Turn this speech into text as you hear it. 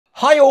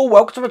Hi all,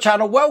 welcome to my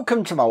channel,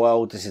 welcome to my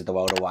world. This is the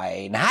world of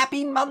Wayne.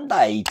 Happy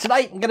Monday.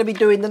 Today I'm going to be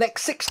doing the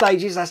next 6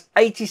 stages, that's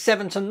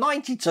 87 to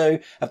 92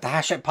 of the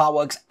Hachette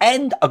Partworks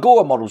and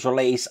Agora models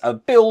release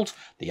of Build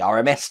the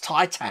RMS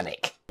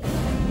Titanic.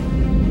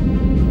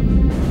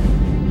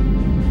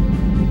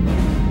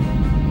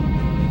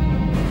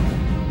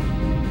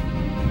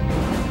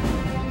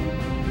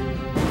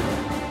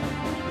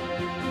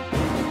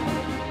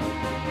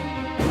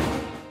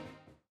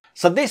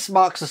 So this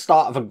marks the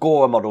start of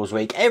Agora Models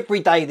Week. Every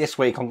day this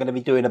week I'm going to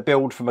be doing a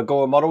build from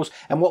Agora Models,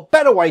 and what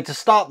better way to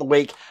start the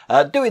week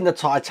doing the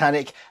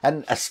Titanic,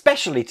 and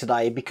especially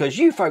today because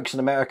you folks in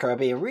America are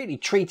being really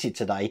treated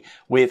today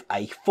with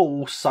a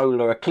full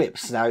solar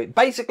eclipse. Now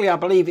basically I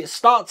believe it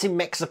starts in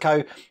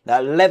Mexico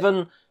at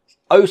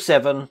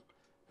 11:07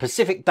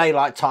 Pacific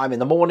Daylight Time in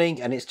the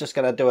morning, and it's just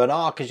going to do an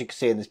arc, as you can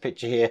see in this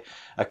picture here,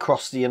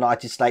 across the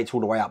United States all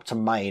the way up to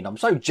Maine. I'm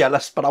so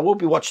jealous, but I will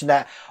be watching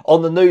that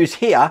on the news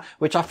here,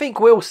 which I think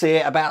we'll see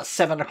at about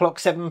 7 o'clock,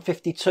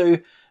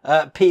 7:52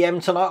 p.m.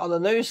 tonight on the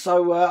news.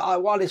 So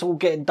while it's all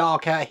getting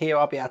dark out here,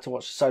 I'll be able to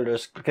watch the solar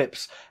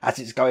eclipse as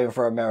it's going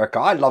for America.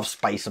 I love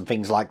space and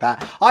things like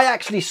that. I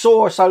actually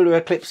saw a solar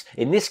eclipse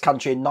in this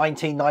country in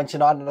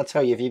 1999, and I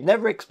tell you, if you've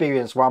never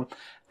experienced one,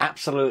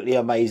 absolutely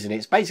amazing.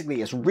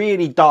 It's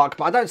really dark,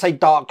 but I don't say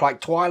dark like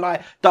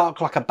twilight,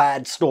 dark like a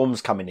bad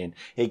storm's coming in.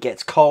 It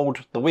gets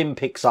cold, the wind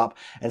picks up,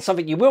 and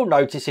something you will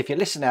notice if you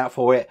listen out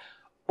for it,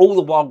 all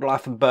the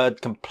wildlife and birds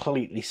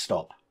completely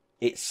stop.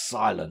 It's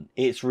silent.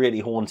 It's really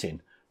haunting.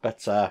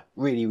 But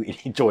really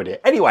enjoyed it.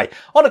 Anyway,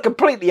 on a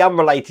completely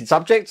unrelated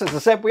subject, as I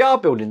said, we are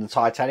building the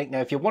Titanic. Now,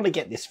 if you want to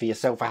get this for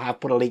yourself, I have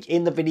put a link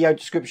in the video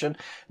description.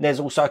 And there's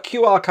also a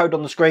QR code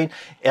on the screen.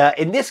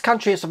 In this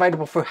country, it's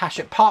available through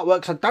Hachette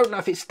Partworks. I don't know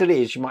if it still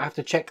is. You might have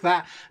to check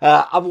that.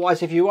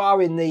 Otherwise, if you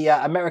are in the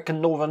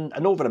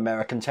Northern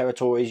American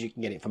territories, you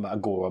can get it from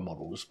Agora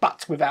Models.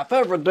 But without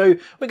further ado,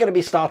 we're going to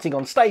be starting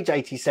on stage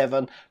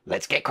 87.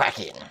 Let's get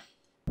cracking.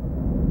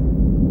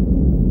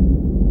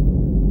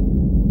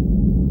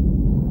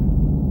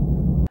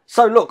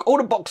 So look, all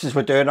the boxes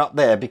we're doing up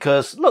there,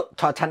 because look,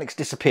 Titanic's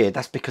disappeared.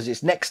 That's because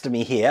it's next to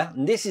me here.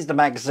 And this is the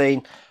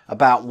magazine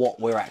about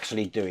what we're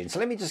actually doing. So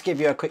let me just give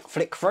you a quick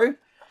flick through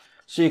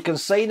so you can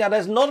see. Now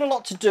there's not a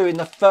lot to do in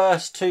the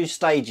first 2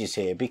 stages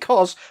here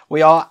because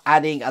we are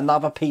adding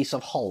another piece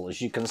of hull,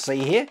 as you can see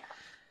here.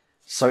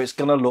 So it's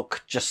going to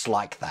look just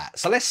like that.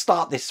 So let's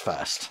start this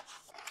first.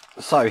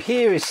 So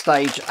here is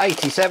stage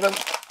 87.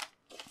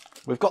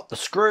 We've got the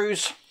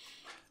screws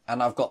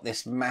and I've got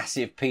this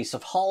massive piece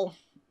of hull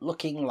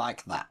looking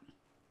like that.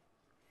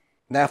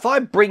 Now if I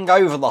bring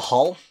over the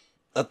hull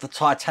of the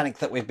Titanic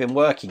that we've been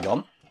working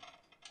on,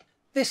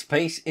 this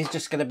piece is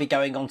just going to be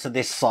going onto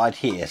this side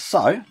here.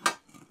 So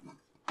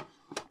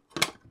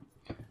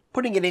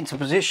putting it into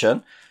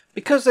position,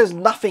 because there's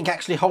nothing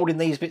actually holding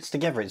these bits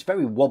together, it's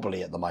very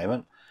wobbly at the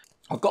moment.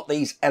 I've got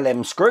these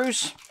LM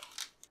screws,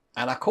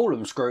 and I call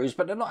them screws,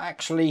 but they're not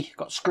actually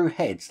got screw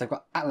heads. They've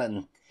got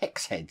Allen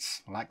hex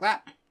heads like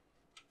that.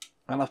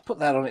 And I've put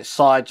that on its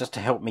side just to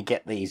help me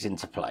get these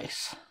into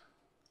place.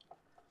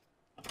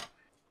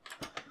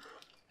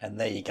 And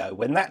there you go.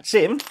 When that's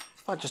in,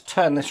 if I just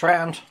turn this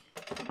round,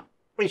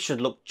 it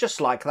should look just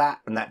like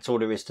that. And that's all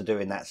there is to do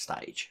in that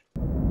stage.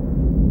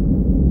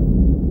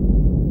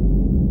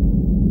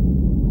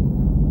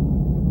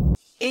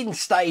 In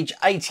stage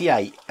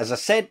 88, as I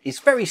said, it's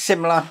very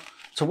similar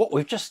to what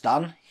we've just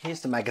done.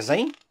 Here's the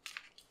magazine.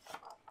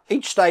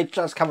 Each stage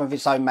does come with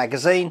its own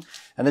magazine,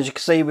 and as you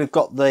can see we've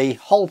got the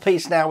whole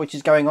piece now, which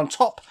is going on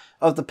top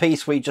of the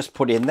piece we just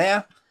put in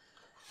there.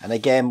 And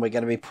again, we're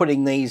going to be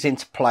putting these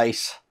into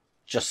place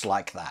just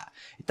like that.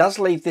 It does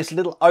leave this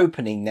little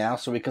opening now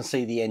so we can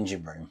see the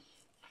engine room.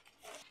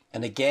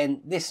 And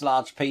again, this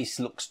large piece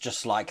looks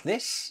just like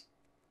this.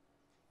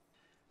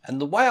 And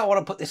the way I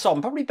want to put this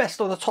on, probably best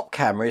on the top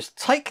camera, is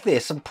take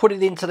this and put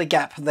it into the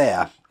gap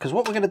there. Because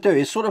what we're going to do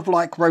is sort of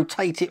like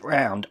rotate it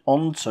round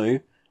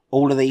onto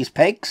all of these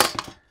pegs,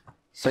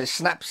 so it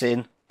snaps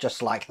in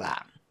just like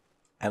that.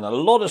 And a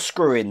lot of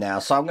screwing now,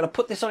 so I'm going to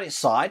put this on its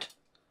side,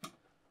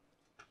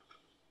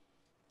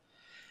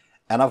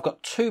 and I've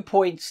got 2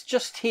 points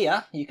just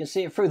here, you can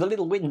see it through the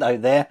little window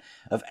there,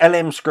 of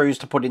LM screws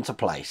to put into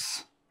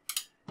place.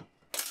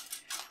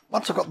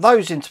 Once I've got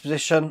those into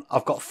position,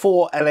 I've got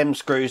 4 LM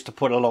screws to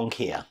put along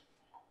here.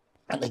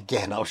 And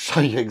again, I'll show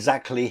you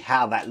exactly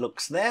how that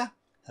looks there,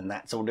 and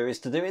that's all there is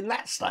to do in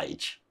that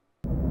stage.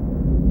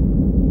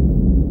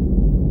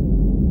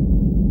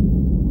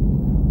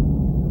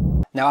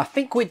 Now I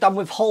think we're done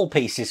with hull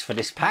pieces for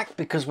this pack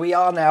because we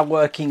are now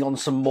working on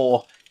some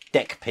more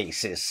deck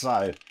pieces.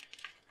 So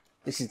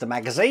this is the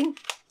magazine,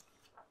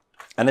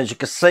 and as you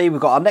can see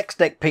we've got our next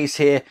deck piece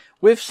here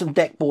with some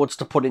deck boards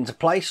to put into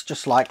place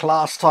just like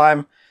last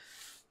time.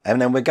 And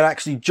then we're going to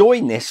actually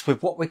join this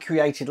with what we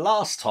created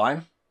last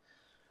time,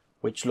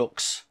 which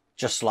looks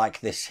just like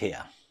this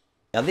here.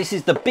 Now this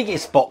is the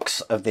biggest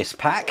box of this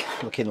pack,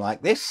 looking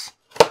like this.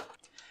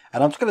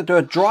 And I'm just going to do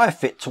a dry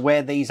fit to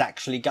where these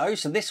actually go.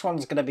 So this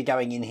one's going to be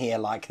going in here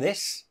like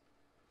this.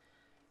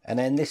 And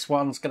then this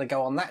one's going to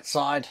go on that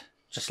side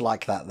just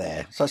like that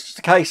there. So it's just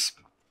a case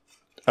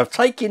of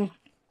taking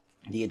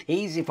the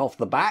adhesive off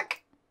the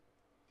back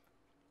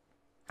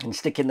and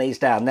sticking these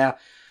down. Now,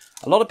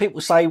 a lot of people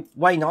say,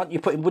 Wayne, aren't you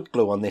putting wood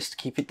glue on this to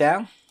keep it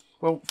down?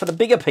 Well, for the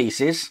bigger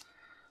pieces,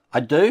 I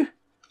do.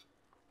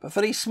 But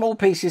for these small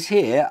pieces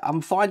here,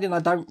 I'm finding I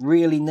don't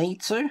really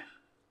need to.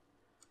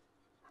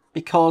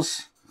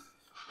 Because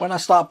when I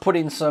start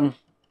putting some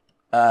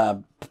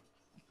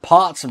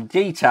parts and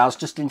details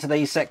just into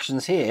these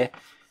sections here,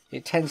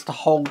 it tends to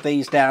hold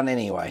these down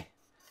anyway.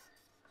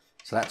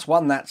 So that's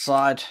one that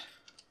side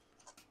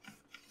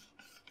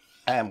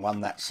and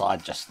one that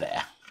side just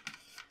there.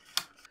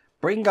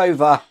 Bring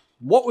over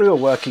what we were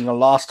working on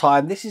last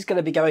time. This is going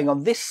to be going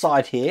on this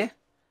side here.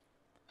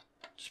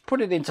 Just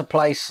put it into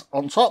place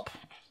on top.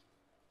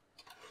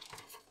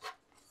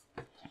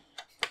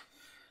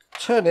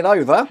 Turn it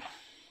over.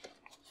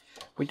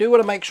 We do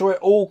want to make sure it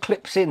all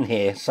clips in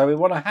here. So we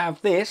want to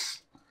have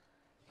this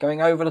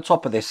going over the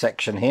top of this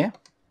section here.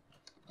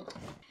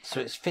 So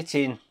it's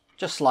fitting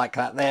just like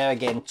that there.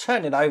 Again,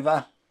 turn it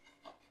over.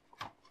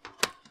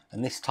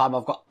 And this time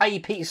I've got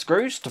AP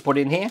screws to put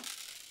in here.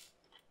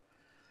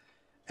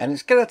 And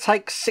it's going to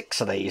take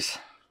 6 of these.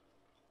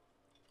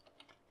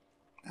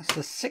 That's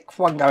the 6th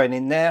one going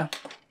in there.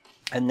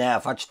 And now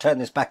if I just turn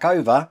this back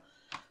over,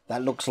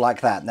 that looks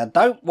like that. Now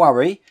don't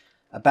worry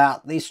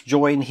about this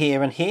join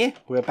here and here.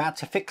 We're about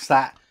to fix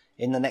that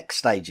in the next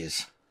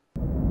stages.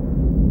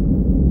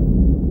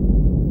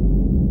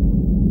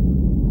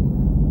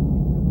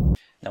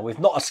 Now we've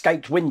not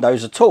escaped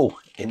windows at all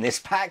in this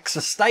pack. So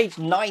stage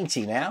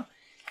 90 now.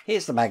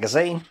 Here's the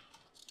magazine.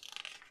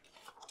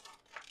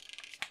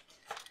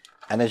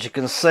 And as you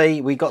can see,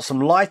 we've got some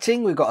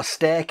lighting, we've got a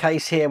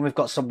staircase here, and we've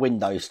got some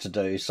windows to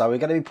do. So we're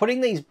going to be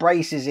putting these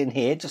braces in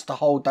here just to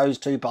hold those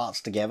two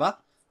parts together,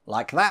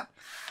 like that.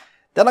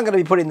 Then I'm going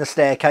to be putting the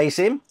staircase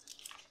in.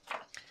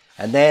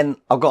 And then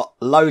I've got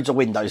loads of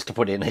windows to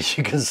put in, as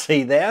you can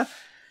see there.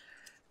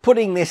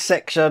 Putting this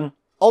section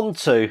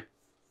onto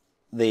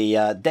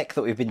the deck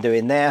that we've been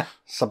doing there.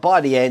 So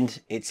by the end,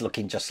 it's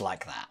looking just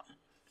like that.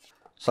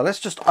 So let's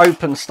just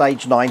open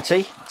stage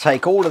 90,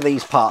 take all of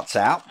these parts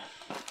out.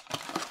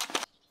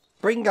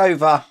 Bring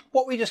over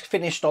what we just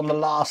finished on the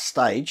last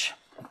stage,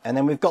 and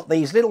then we've got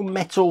these little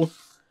metal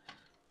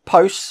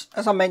posts.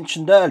 As I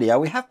mentioned earlier,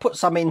 we have put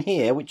some in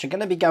here which are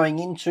going to be going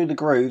into the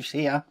grooves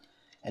here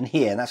and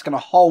here, and that's going to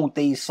hold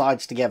these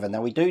sides together.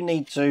 Now we do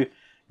need to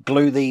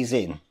glue these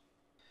in,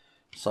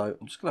 so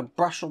I'm just going to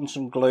brush on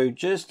some glue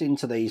just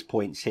into these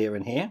points here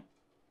and here,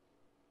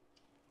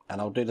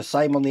 and I'll do the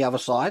same on the other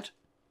side.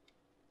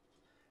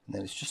 And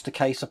then it's just a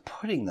case of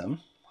putting them,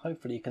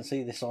 hopefully you can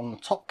see this on the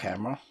top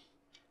camera,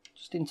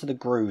 just into the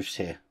grooves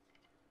here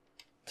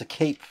to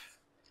keep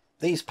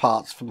these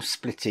parts from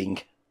splitting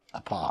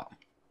apart.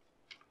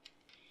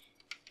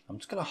 I'm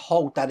just going to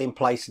hold that in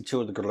place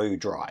until the glue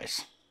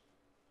dries.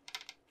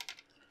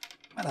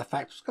 Matter of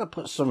fact, I'm just going to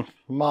put some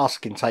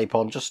masking tape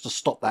on just to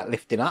stop that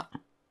lifting up.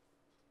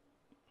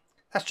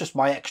 That's just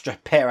my extra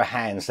pair of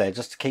hands there,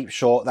 just to keep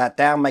short that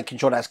down, making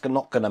sure that's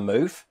not going to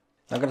move.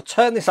 I'm going to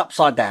turn this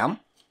upside down.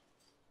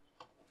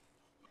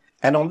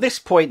 And on this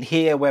point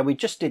here where we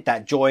just did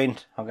that join,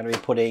 I'm going to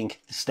be putting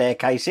the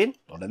staircase in,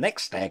 or the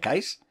next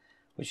staircase,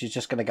 which is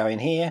just going to go in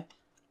here,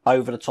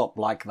 over the top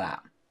like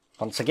that.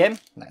 Once again,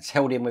 that's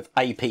held in with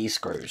AP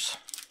screws.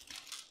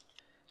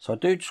 So I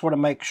do just want to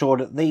make sure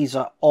that these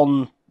are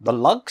on the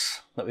lugs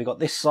that we got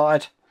this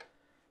side,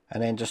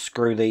 and then just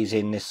screw these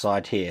in this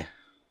side here.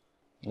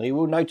 Now you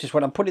will notice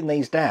when I'm putting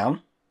these down,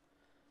 I'm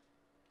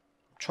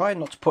trying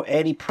not to put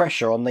any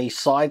pressure on these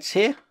sides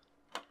here.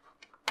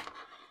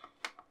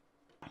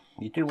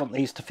 You do want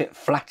these to fit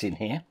flat in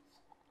here,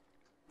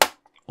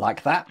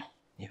 like that.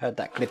 You heard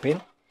that clip in.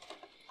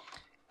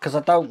 Because I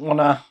don't want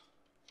to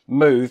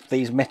move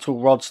these metal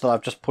rods that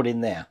I've just put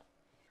in there.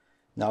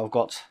 Now I've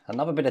got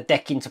another bit of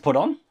decking to put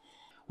on,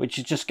 which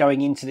is just going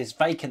into this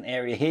vacant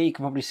area here. You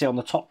can probably see on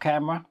the top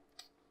camera.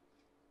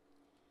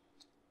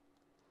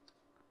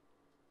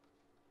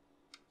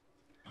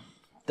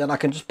 Then I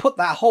can just put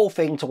that whole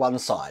thing to one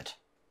side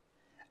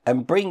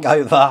and bring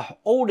over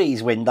all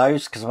these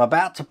windows, because I'm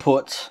about to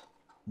put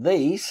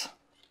these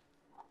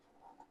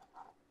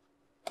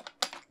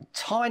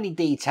tiny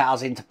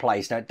details into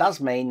place. Now it does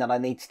mean that I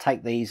need to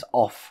take these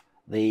off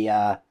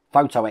the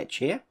photo etch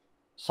here.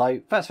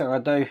 So first thing I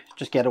do,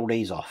 just get all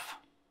these off.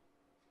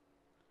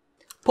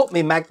 Put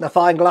my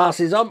magnifying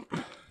glasses on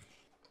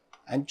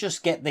and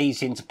just get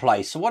these into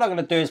place. So what I'm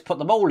going to do is put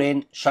them all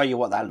in, show you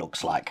what that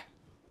looks like.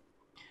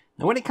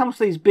 Now when it comes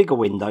to these bigger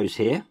windows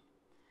here,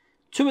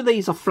 2 of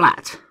these are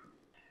flat.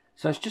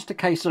 So it's just a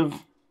case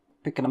of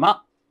picking them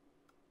up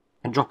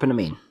and dropping them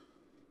in.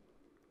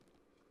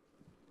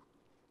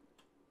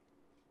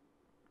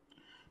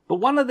 But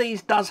one of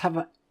these does have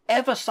an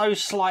ever so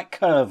slight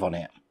curve on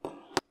it.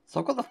 So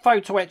I've got the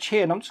photo etch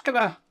here, and I'm just going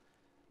to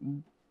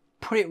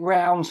put it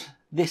round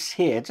this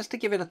here, just to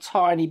give it a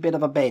tiny bit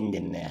of a bend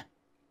in there.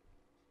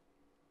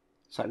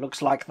 So it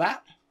looks like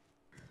that.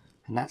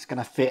 And that's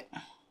going to fit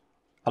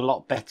a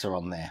lot better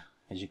on there,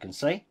 as you can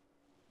see.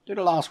 Do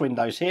the last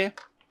windows here.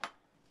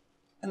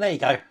 And there you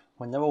go.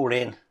 When they're all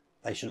in,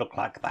 they should look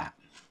like that.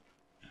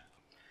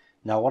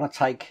 Now I want to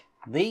take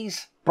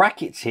these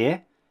brackets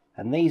here,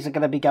 and these are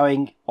going to be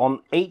going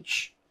on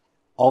each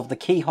of the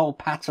keyhole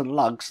pattern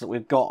lugs that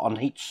we've got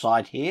on each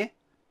side here.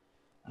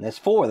 And there's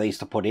 4 of these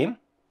to put in.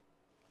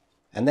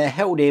 And they're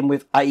held in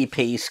with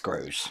AP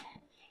screws.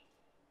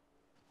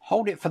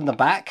 Hold it from the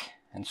back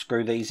and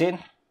screw these in,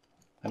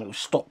 and it will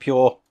stop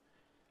your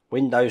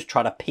windows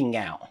trying to ping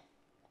out.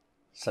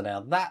 So now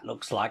that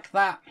looks like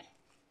that.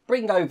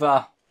 Bring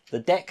over the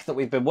deck that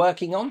we've been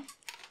working on.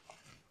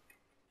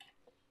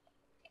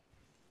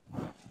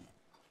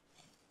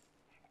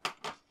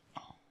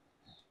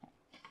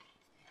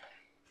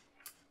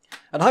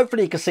 And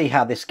hopefully you can see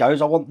how this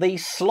goes. I want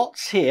these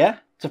slots here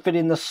to fit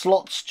in the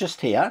slots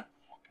just here.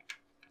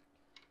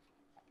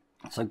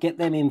 So get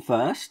them in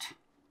first.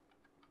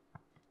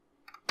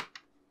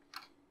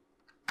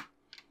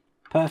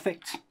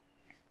 Perfect.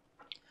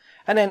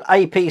 And then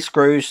AP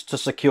screws to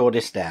secure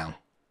this down.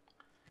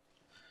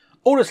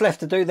 All that's left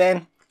to do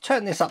then,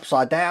 turn this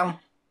upside down.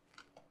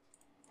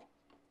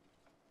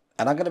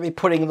 And I'm going to be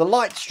putting the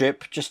light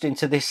strip just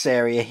into this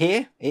area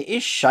here. It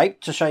is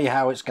shaped to show you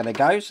how it's going to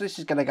go. So this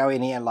is going to go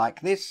in here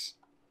like this.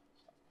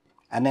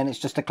 And then it's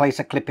just a case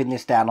of clipping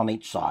this down on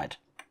each side.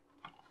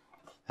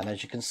 And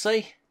as you can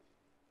see,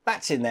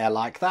 that's in there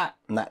like that.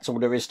 And that's all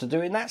there is to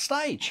do in that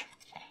stage.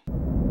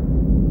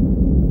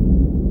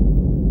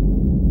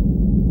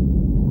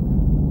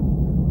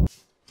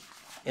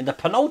 In the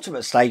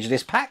penultimate stage of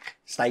this pack,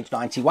 stage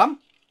 91,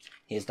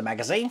 here's the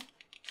magazine.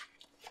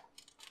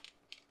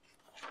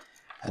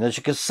 And as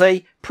you can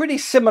see, pretty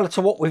similar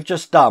to what we've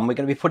just done. We're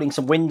going to be putting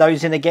some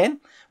windows in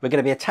again. We're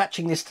going to be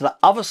attaching this to the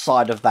other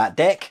side of that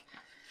deck.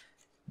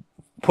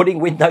 Putting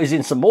windows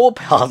in some more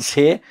parts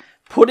here.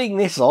 Putting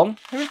this on.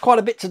 There is quite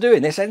a bit to do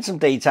in this and some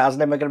details.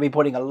 And then we're going to be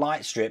putting a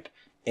light strip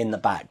in the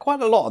back.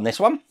 Quite a lot on this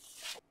one.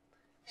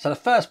 So the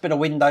first bit of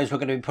windows we're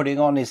going to be putting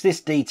on is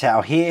this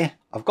detail here.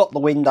 I've got the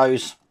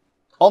windows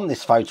on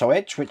this photo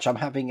edge, which I'm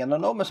having an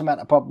enormous amount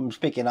of problems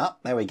picking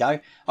up. There we go.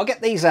 I'll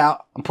get these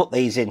out and put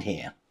these in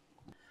here.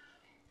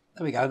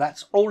 There we go,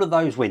 that's all of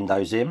those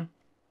windows in.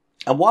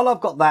 And while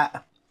I've got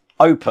that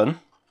open,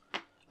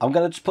 I'm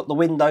going to just put the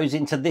windows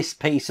into this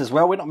piece as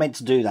well. We're not meant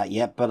to do that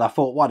yet, but I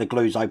thought while the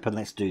glue's open,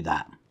 let's do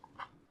that.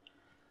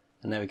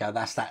 And there we go,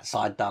 that's that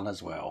side done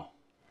as well.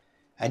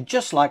 And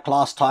just like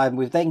last time,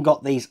 we've then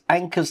got these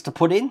anchors to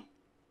put in.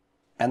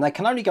 And they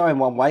can only go in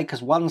one way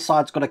because one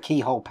side's got a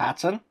keyhole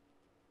pattern.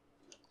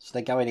 So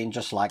they're going in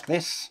just like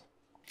this.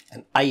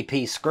 And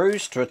AP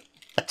screws to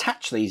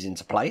attach these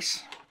into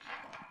place.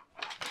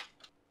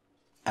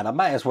 And I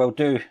may as well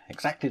do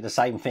exactly the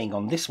same thing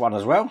on this one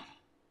as well.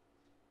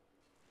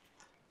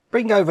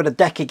 Bring over the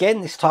deck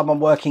again. This time I'm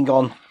working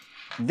on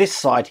this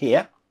side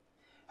here.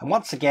 And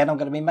once again, I'm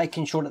going to be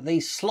making sure that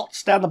these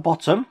slots down the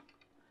bottom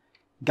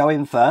go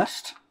in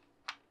first.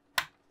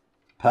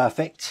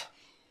 Perfect.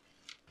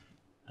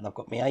 And I've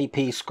got my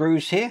AP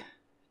screws here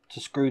to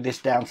screw this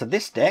down to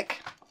this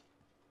deck.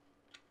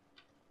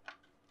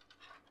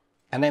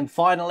 And then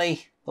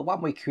finally, the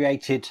one we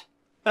created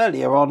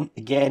earlier on,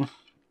 again,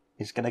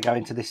 is going to go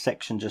into this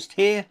section just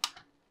here,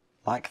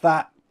 like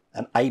that,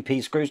 and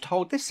AP screws to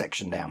hold this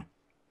section down.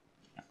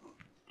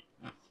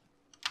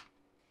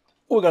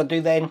 All we're going to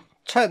do then,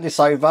 turn this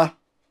over.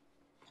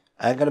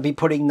 I'm going to be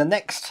putting the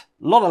next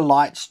lot of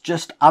lights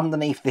just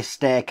underneath this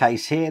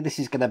staircase here. This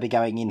is going to be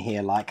going in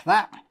here like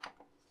that.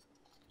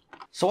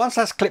 So once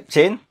that's clipped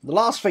in, the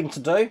last thing to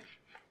do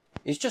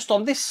is just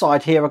on this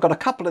side here, I've got a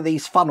couple of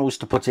these funnels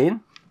to put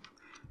in.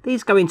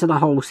 These go into the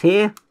holes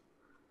here.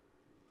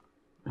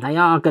 They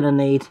are going to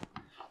need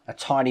a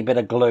tiny bit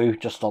of glue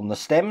just on the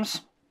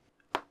stems.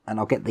 And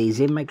I'll get these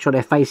in, make sure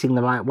they're facing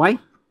the right way.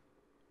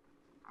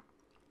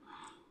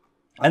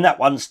 And that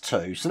one's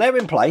too. So they're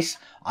in place.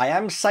 I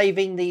am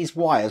saving these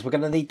wires. We're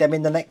going to need them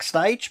in the next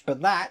stage, but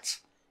that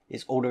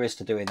is all there is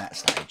to do in that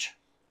stage.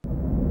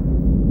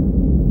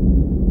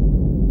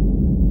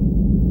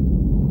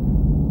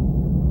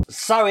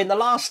 So in the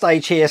last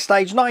stage here,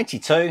 stage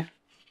 92,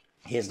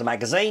 here's the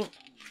magazine.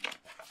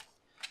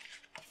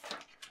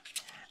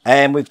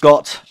 And we've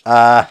got,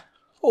 what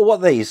are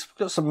these? We've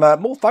got some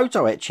more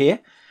photo etch here.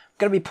 I'm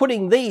going to be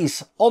putting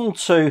these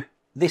onto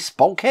this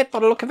bulkhead by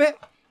the look of it.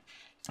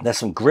 There's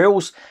some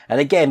grills. And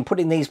again,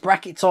 putting these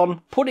brackets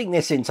on, putting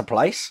this into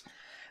place.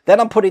 Then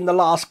I'm putting the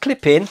last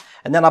clip in.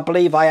 And then I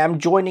believe I am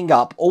joining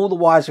up all the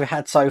wires we've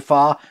had so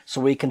far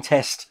so we can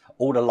test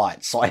all the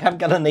lights. So I am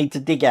going to need to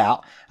dig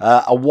out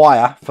a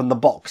wire from the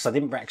box. I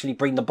didn't actually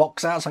bring the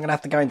box out, so I'm going to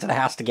have to go into the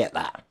house to get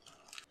that.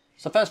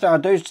 So first thing I'll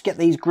do is just get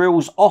these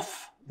grills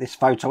off this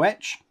photo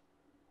etch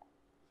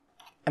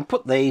and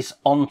put these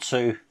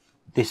onto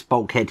this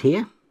bulkhead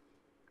here.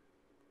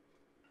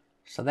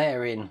 So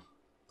they're in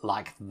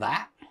like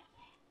that.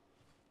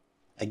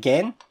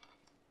 Again,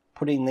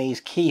 putting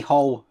these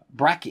keyhole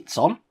brackets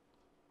on,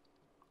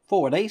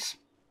 4 of these,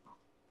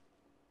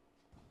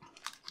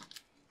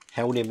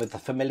 held in with the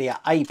familiar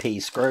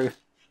AP screw.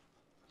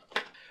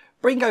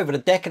 Bring over the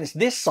deck, and it's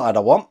this side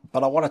I want,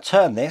 but I want to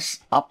turn this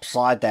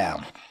upside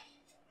down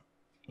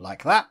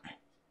like that.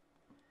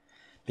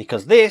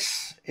 because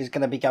this is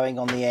going to be going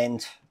on the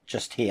end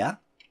just here,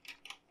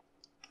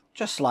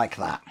 just like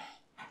that.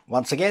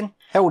 Once again,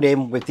 held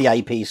in with the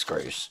AP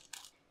screws.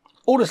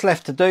 All that's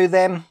left to do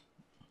then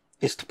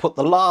is to put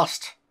the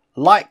last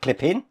light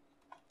clip in,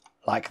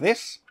 like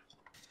this.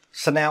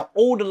 So now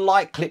all the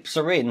light clips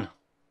are in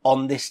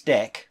on this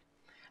deck.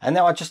 And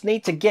now I just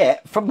need to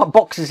get, from my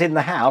boxes in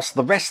the house,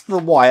 the rest of the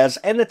wires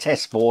and the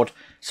test board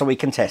so we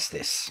can test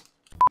this.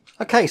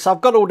 Okay, so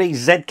I've got all these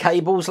Z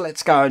cables.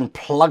 Let's go and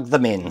plug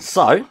them in.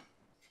 So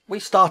we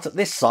start at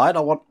this side.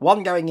 I want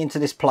one going into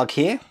this plug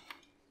here.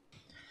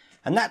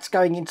 And that's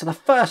going into the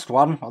first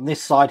one on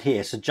this side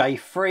here. So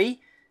J3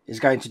 is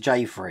going to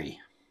J3.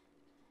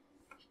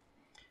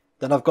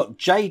 Then I've got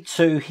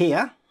J2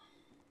 here.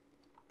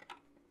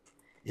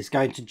 Is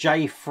going to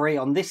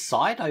J3 on this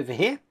side over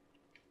here.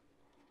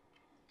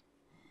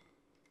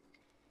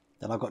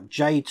 Then I've got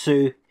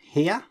J2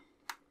 here.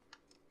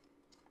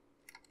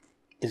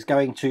 Is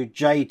going to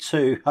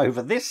J2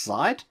 over this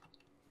side.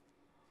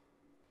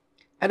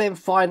 And then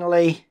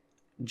finally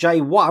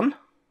J1,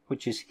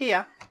 which is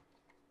here,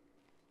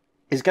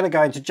 is going to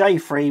go into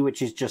J3,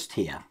 which is just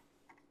here.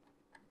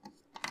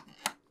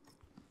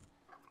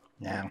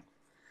 Now,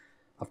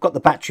 I've got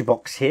the battery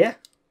box here.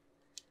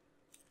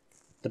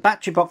 The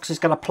battery box is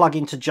going to plug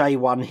into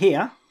J1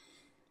 here.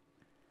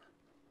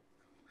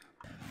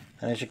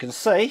 And as you can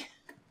see,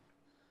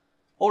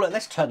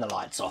 let's turn the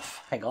lights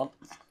off. Hang on.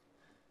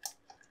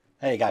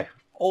 There you go.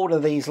 All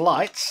of these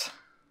lights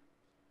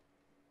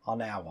are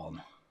now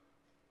on.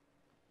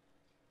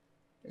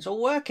 It's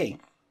all working.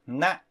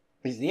 And that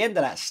is the end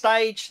of that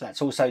stage.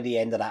 That's also the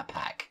end of that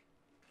pack.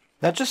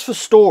 Now, just for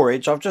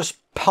storage, I've just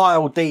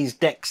piled these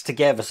decks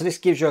together. So this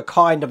gives you a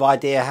kind of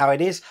idea how it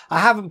is. I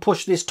haven't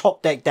pushed this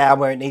top deck down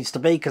where it needs to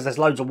be because there's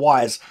loads of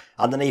wires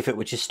underneath it,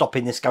 which is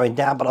stopping this going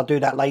down. But I'll do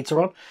that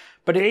later on.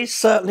 But it is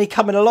certainly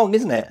coming along,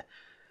 isn't it?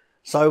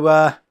 So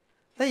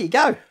there you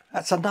go.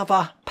 That's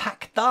another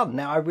pack done.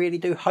 Now, I really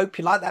do hope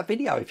you liked that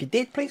video. If you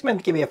did, please remember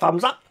to give me a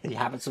thumbs up. If you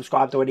haven't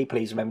subscribed already,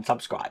 please remember to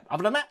subscribe.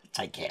 Other than that,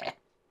 take care.